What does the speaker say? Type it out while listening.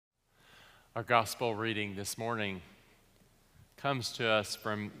Our gospel reading this morning comes to us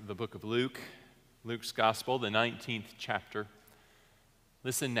from the book of Luke, Luke's gospel, the 19th chapter.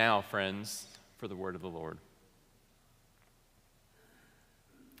 Listen now, friends, for the word of the Lord.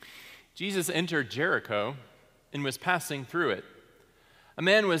 Jesus entered Jericho and was passing through it. A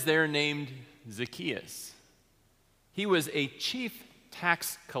man was there named Zacchaeus. He was a chief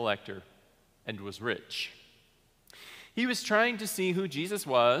tax collector and was rich. He was trying to see who Jesus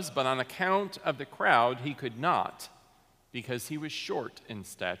was, but on account of the crowd, he could not, because he was short in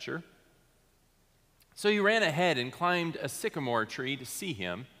stature. So he ran ahead and climbed a sycamore tree to see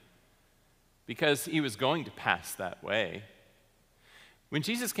him, because he was going to pass that way. When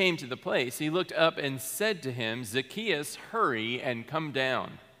Jesus came to the place, he looked up and said to him, "Zacchaeus, hurry and come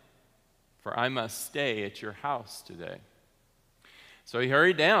down, for I must stay at your house today." So he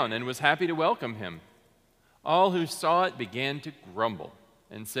hurried down and was happy to welcome him. All who saw it began to grumble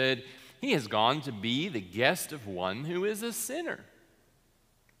and said, "He has gone to be the guest of one who is a sinner."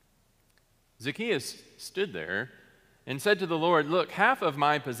 Zacchaeus stood there and said to the Lord, "Look, half of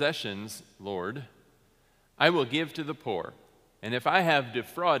my possessions, Lord, I will give to the poor, and if I have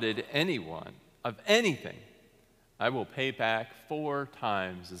defrauded anyone of anything, I will pay back 4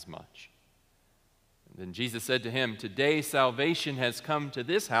 times as much." And then Jesus said to him, "Today salvation has come to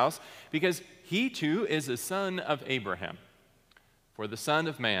this house, because he too is a son of Abraham. For the Son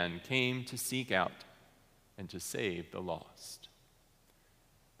of Man came to seek out and to save the lost."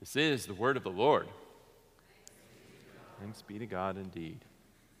 This is the word of the Lord. Thanks be to God indeed.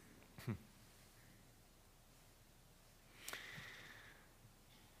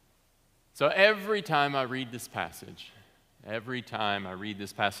 So every time I read this passage, I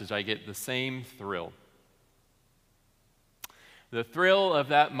get the same thrill. The thrill of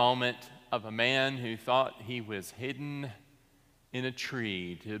that moment of a man who thought he was hidden in a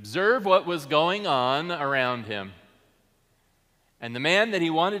tree to observe what was going on around him. And the man that he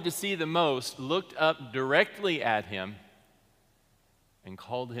wanted to see the most looked up directly at him and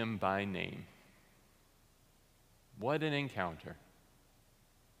called him by name. What an encounter.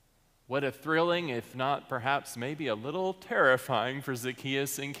 What a thrilling, if not perhaps maybe a little terrifying for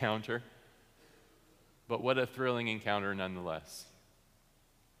Zacchaeus encounter, but what a thrilling encounter nonetheless.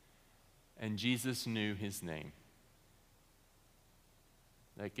 And Jesus knew his name.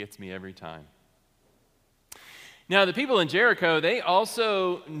 That gets me every time. Now, the people in Jericho, they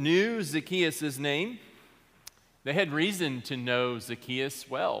also knew Zacchaeus' name. They had reason to know Zacchaeus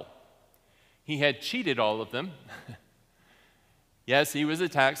well. He had cheated all of them. Yes, he was a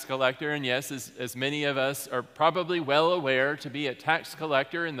tax collector, and yes, as many of us are probably well aware, to be a tax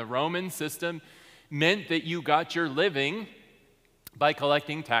collector in the Roman system meant that you got your living by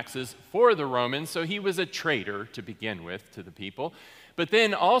collecting taxes for the Romans, so he was a traitor to begin with to the people. But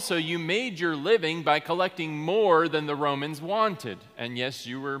then also you made your living by collecting more than the Romans wanted. And yes,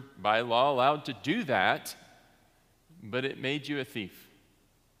 you were by law allowed to do that, but it made you a thief.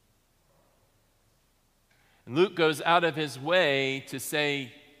 And Luke goes out of his way to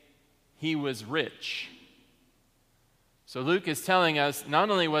say he was rich. So Luke is telling us not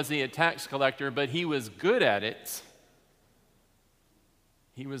only was he a tax collector, but he was good at it.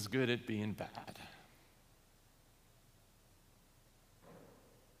 He was good at being bad.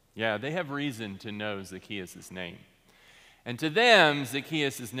 Yeah, they have reason to know Zacchaeus' name. And to them,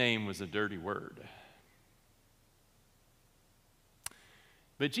 Zacchaeus' name was a dirty word.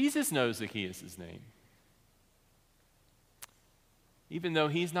 But Jesus knows Zacchaeus' name. Even though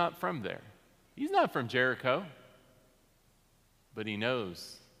he's not from there. He's not from Jericho. But he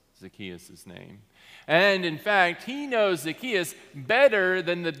knows Zacchaeus' name. And in fact, he knows Zacchaeus better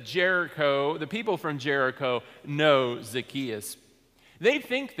than the people from Jericho know Zacchaeus. They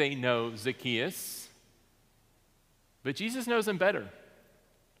think they know Zacchaeus, but Jesus knows him better.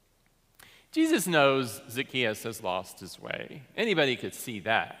 Jesus knows Zacchaeus has lost his way. Anybody could see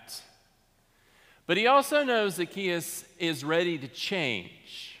that. But he also knows Zacchaeus is ready to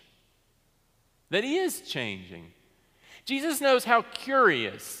change, that he is changing. Jesus knows how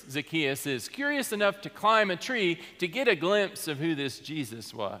curious Zacchaeus is, curious enough to climb a tree to get a glimpse of who this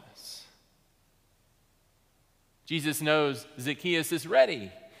Jesus was. Jesus knows Zacchaeus is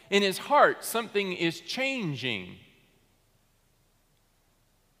ready. In his heart, something is changing.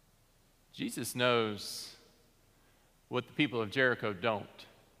 Jesus knows what the people of Jericho don't,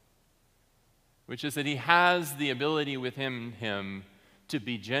 which is that he has the ability within him to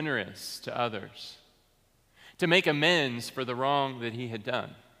be generous to others, to make amends for the wrong that he had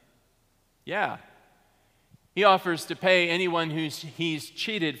done. Yeah, he offers to pay anyone he's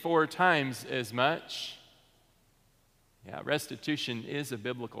cheated 4 times as much. Yeah, restitution is a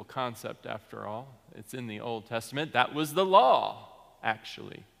biblical concept after all. It's in the Old Testament. That was the law,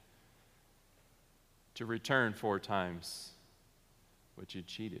 actually, to return 4 times what you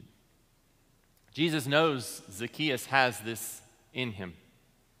cheated. Jesus knows Zacchaeus has this in him.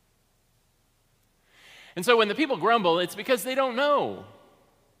 And so when the people grumble, it's because they don't know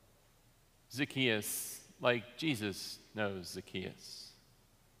Zacchaeus like Jesus knows Zacchaeus.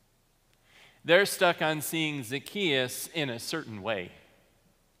 They're stuck on seeing Zacchaeus in a certain way.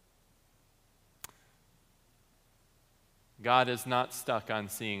 God is not stuck on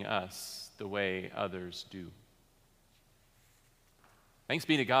seeing us the way others do. Thanks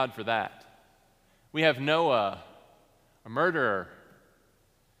be to God for that. We have Noah, a murderer.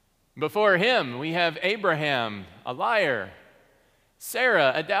 Before him, we have Abraham, a liar,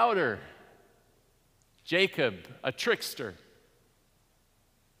 Sarah, a doubter, Jacob, a trickster.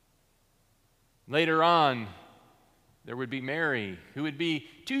 Later on, there would be Mary, who would be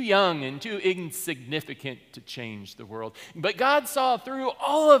too young and too insignificant to change the world. But God saw through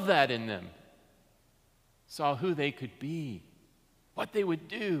all of that in them, saw who they could be, what they would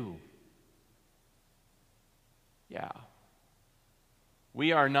do. Yeah.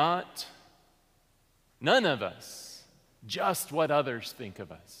 We are not, none of us, just what others think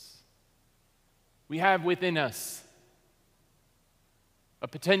of us. We have within us a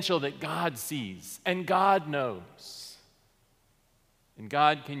potential that God sees and God knows and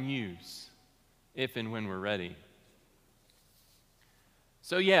God can use if and when we're ready.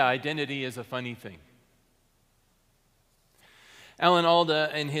 So yeah, identity is a funny thing. Alan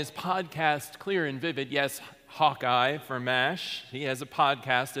Alda, in his podcast, Clear and Vivid, yes, Hawkeye for MASH. He has a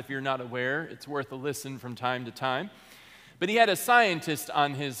podcast, if you're not aware. It's worth a listen from time to time. But he had a scientist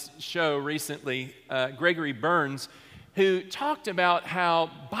on his show recently, Gregory Burns, who talked about how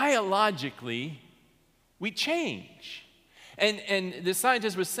biologically we change. And the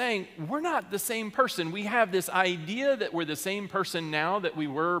scientist was saying, we're not the same person. We have this idea that we're the same person now that we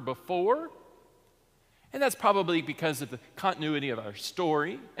were before. And that's probably because of the continuity of our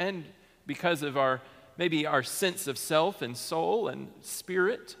story and because of maybe our sense of self and soul and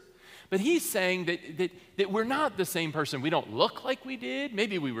spirit. But he's saying that we're not the same person. We don't look like we did.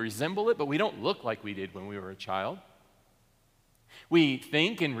 Maybe we resemble it, but we don't look like we did when we were a child. We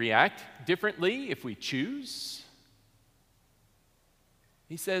think and react differently if we choose.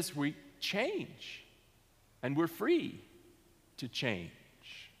 He says we change, and we're free to change.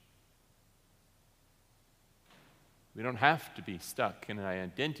 We don't have to be stuck in an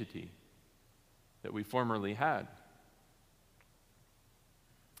identity that we formerly had.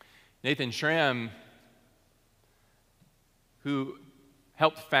 Nathan Schramm, who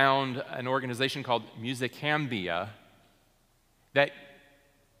helped found an organization called Musicambia, that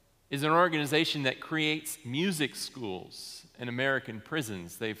is an organization that creates music schools in American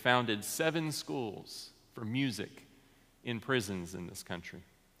prisons. They've founded 7 schools for music in prisons in this country.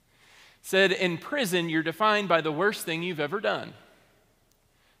 Said, in prison, you're defined by the worst thing you've ever done.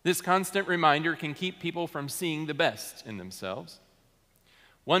 This constant reminder can keep people from seeing the best in themselves.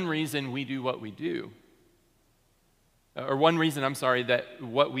 One reason we do what we do, that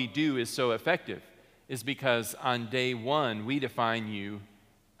what we do is so effective is because on day 1, we define you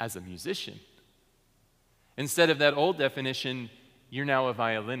as a musician. Instead of that old definition, you're now a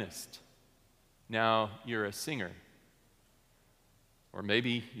violinist. Now you're a singer. Or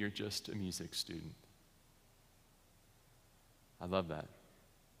maybe you're just a music student. I love that.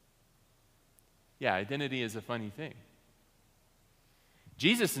 Yeah, identity is a funny thing.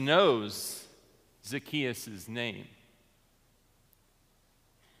 Jesus knows Zacchaeus' name.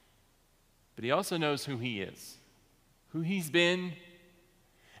 But he also knows who he is, who he's been,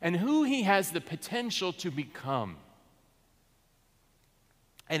 and who he has the potential to become.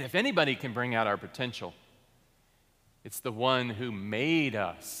 And if anybody can bring out our potential, it's the one who made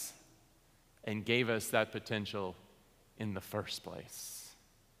us and gave us that potential in the first place.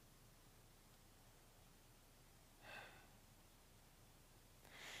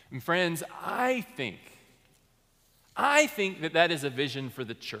 And friends, I think that is a vision for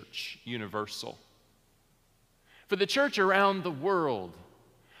the church universal. For the church around the world,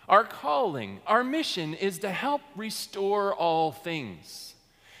 our calling, our mission is to help restore all things.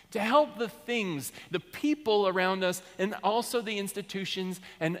 To help the things, the people around us, and also the institutions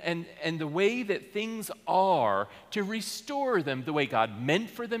and the way that things are, to restore them the way God meant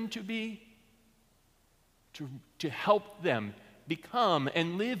for them to be, to help them become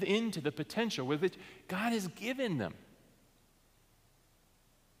and live into the potential with which God has given them.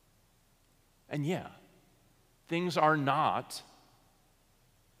 And yeah, we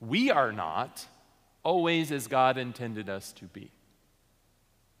are not always as God intended us to be.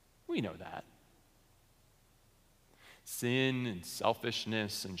 We know that. Sin and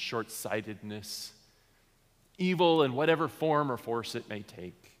selfishness and short-sightedness, evil in whatever form or force it may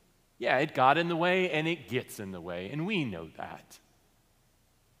take. Yeah, it got in the way and it gets in the way, and we know that.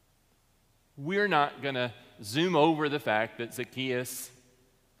 We're not going to zoom over the fact that Zacchaeus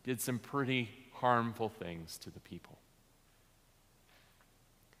did some pretty harmful things to the people.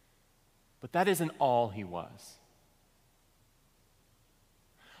 But that isn't all he was.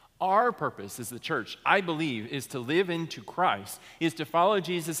 Our purpose as the church, I believe, is to live into Christ, is to follow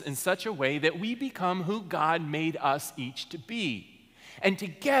Jesus in such a way that we become who God made us each to be. And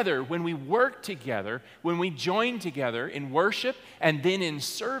together, when we work together, when we join together in worship and then in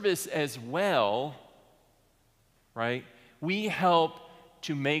service as well, right, we help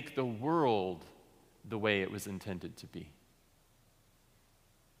to make the world the way it was intended to be.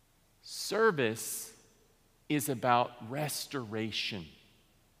 Service is about restoration.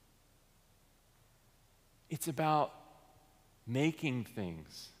 It's about making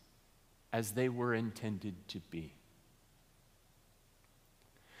things as they were intended to be.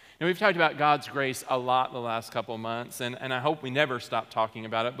 Now, we've talked about God's grace a lot the last couple of months, and I hope we never stop talking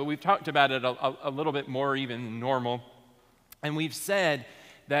about it, but we've talked about it a little bit more even than normal. And we've said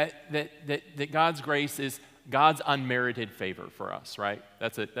that God's grace is God's unmerited favor for us, right?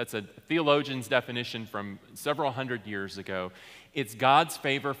 That's a theologian's definition from several hundred years ago. It's God's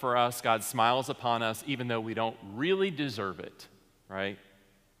favor for us. God smiles upon us even though we don't really deserve it, right?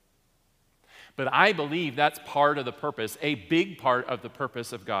 But I believe that's part of the purpose, a big part of the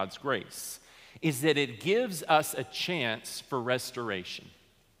purpose of God's grace, is that it gives us a chance for restoration.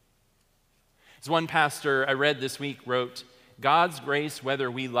 As one pastor I read this week wrote, God's grace,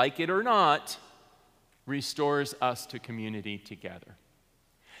 whether we like it or not, restores us to community together.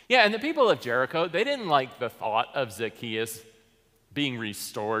 Yeah, and the people of Jericho, they didn't like the thought of Zacchaeus being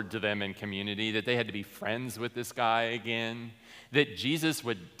restored to them in community, that they had to be friends with this guy again, that Jesus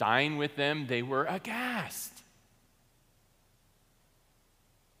would dine with them. They were aghast.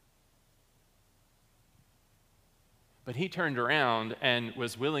 But he turned around and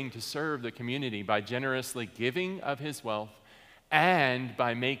was willing to serve the community by generously giving of his wealth and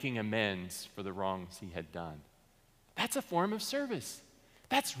by making amends for the wrongs he had done. That's a form of service.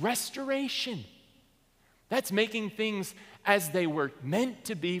 That's restoration. That's making things as they were meant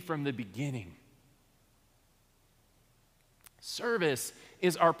to be from the beginning. Service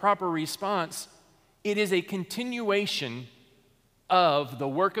is our proper response. It is a continuation of the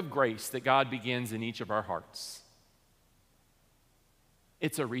work of grace that God begins in each of our hearts.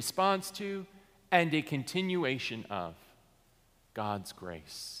 It's a response to and a continuation of God's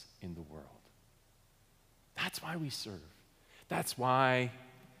grace in the world. That's why we serve. That's why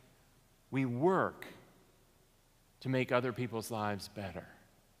we work to make other people's lives better.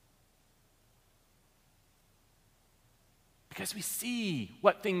 Because we see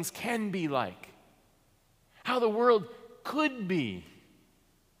what things can be like, how the world could be,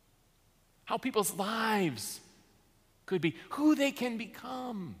 how people's lives could be, who they can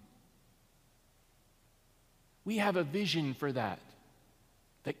become. We have a vision for that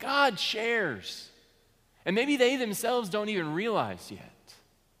God shares. And maybe they themselves don't even realize yet.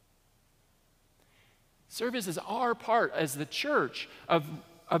 Service is our part as the church of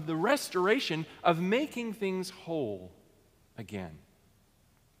the restoration of making things whole again.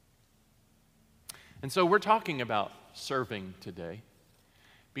 And so we're talking about serving today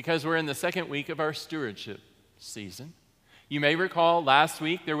because we're in the second week of our stewardship season. You may recall last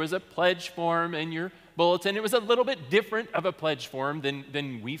week there was a pledge form in your bulletin. It was a little bit different of a pledge form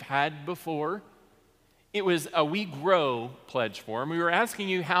than we've had before. It was a We Grow pledge form. We were asking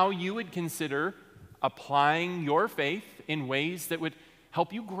you how you would consider applying your faith in ways that would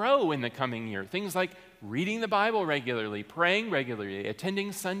help you grow in the coming year. Things like reading the Bible regularly, praying regularly,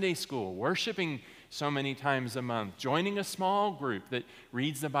 attending Sunday school, worshiping so many times a month, joining a small group that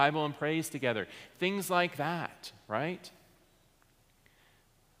reads the Bible and prays together. Things like that, right?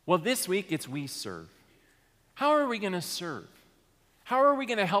 Well, this week it's We Serve. How are we going to serve? How are we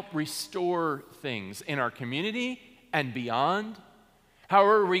going to help restore things in our community and beyond? How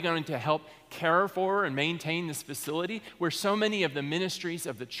are we going to help care for and maintain this facility where so many of the ministries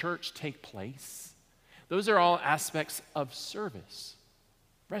of the church take place? Those are all aspects of service,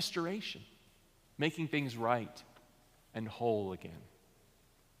 restoration, making things right and whole again.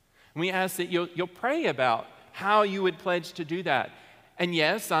 And we ask that you'll pray about how you would pledge to do that. And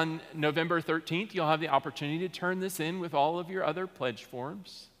yes, on November 13th, you'll have the opportunity to turn this in with all of your other pledge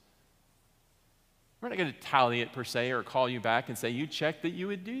forms. We're not going to tally it per se or call you back and say, you checked that you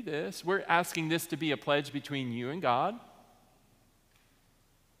would do this. We're asking this to be a pledge between you and God.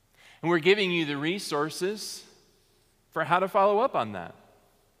 And we're giving you the resources for how to follow up on that.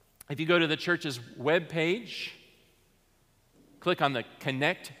 If you go to the church's webpage, click on the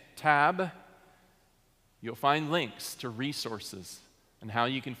Connect tab, you'll find links to resources and how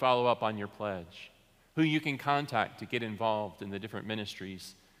you can follow up on your pledge, who you can contact to get involved in the different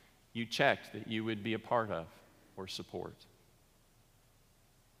ministries you checked that you would be a part of or support.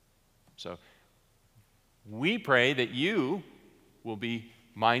 So we pray that you will be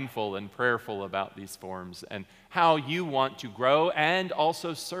mindful and prayerful about these forms and how you want to grow and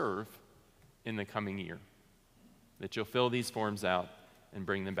also serve in the coming year. That you'll fill these forms out and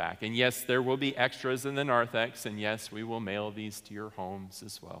bring them back. And yes, there will be extras in the narthex, and yes, we will mail these to your homes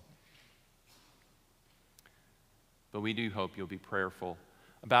as well. But we do hope you'll be prayerful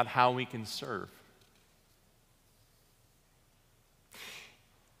about how we can serve.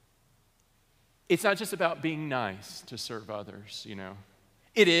 It's not just about being nice to serve others, you know.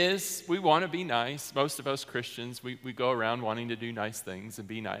 It is. We want to be nice. Most of us Christians, we go around wanting to do nice things and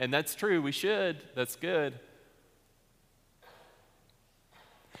be nice. And that's true. We should. That's good.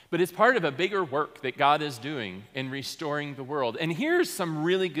 But it's part of a bigger work that God is doing in restoring the world. And here's some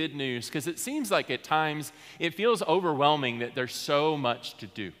really good news, because it seems like at times it feels overwhelming that there's so much to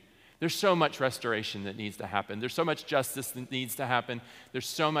do. There's so much restoration that needs to happen. There's so much justice that needs to happen. There's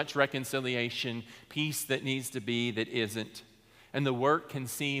so much reconciliation, peace that needs to be that isn't. And the work can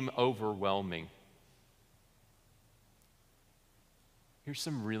seem overwhelming. Here's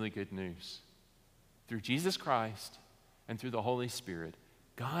some really good news. Through Jesus Christ and through the Holy Spirit,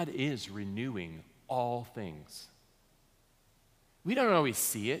 God is renewing all things. We don't always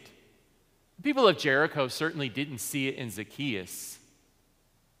see it. The people of Jericho certainly didn't see it in Zacchaeus,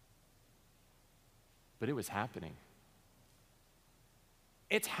 but it was happening.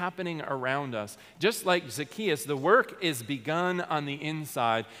 It's happening around us. Just like Zacchaeus, the work is begun on the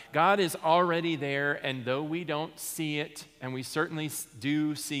inside. God is already there, and though we don't see it, and we certainly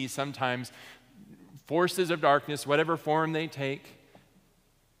do see sometimes forces of darkness, whatever form they take,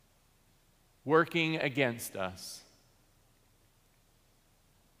 working against us,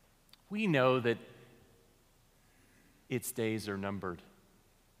 we know that its days are numbered.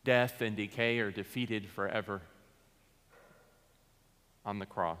 Death and decay are defeated forever on the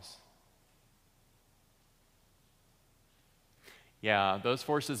cross. Yeah, those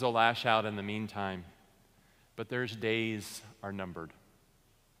forces will lash out in the meantime, but their days are numbered.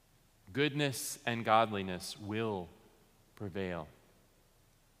 Goodness and godliness will prevail.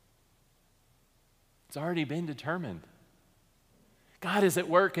 It's already been determined. God is at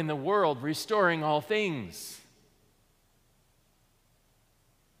work in the world, restoring all things.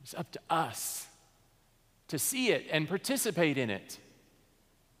 It's up to us to see it and participate in it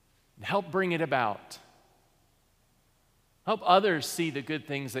and help bring it about. Help others see the good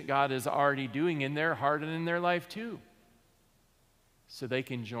things that God is already doing in their heart and in their life too, so they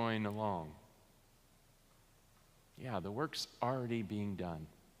can join along. Yeah, the work's already being done.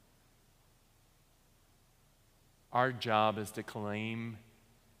 Our job is to claim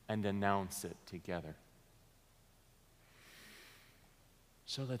and announce it together.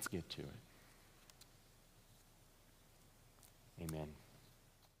 So let's get to it. Amen.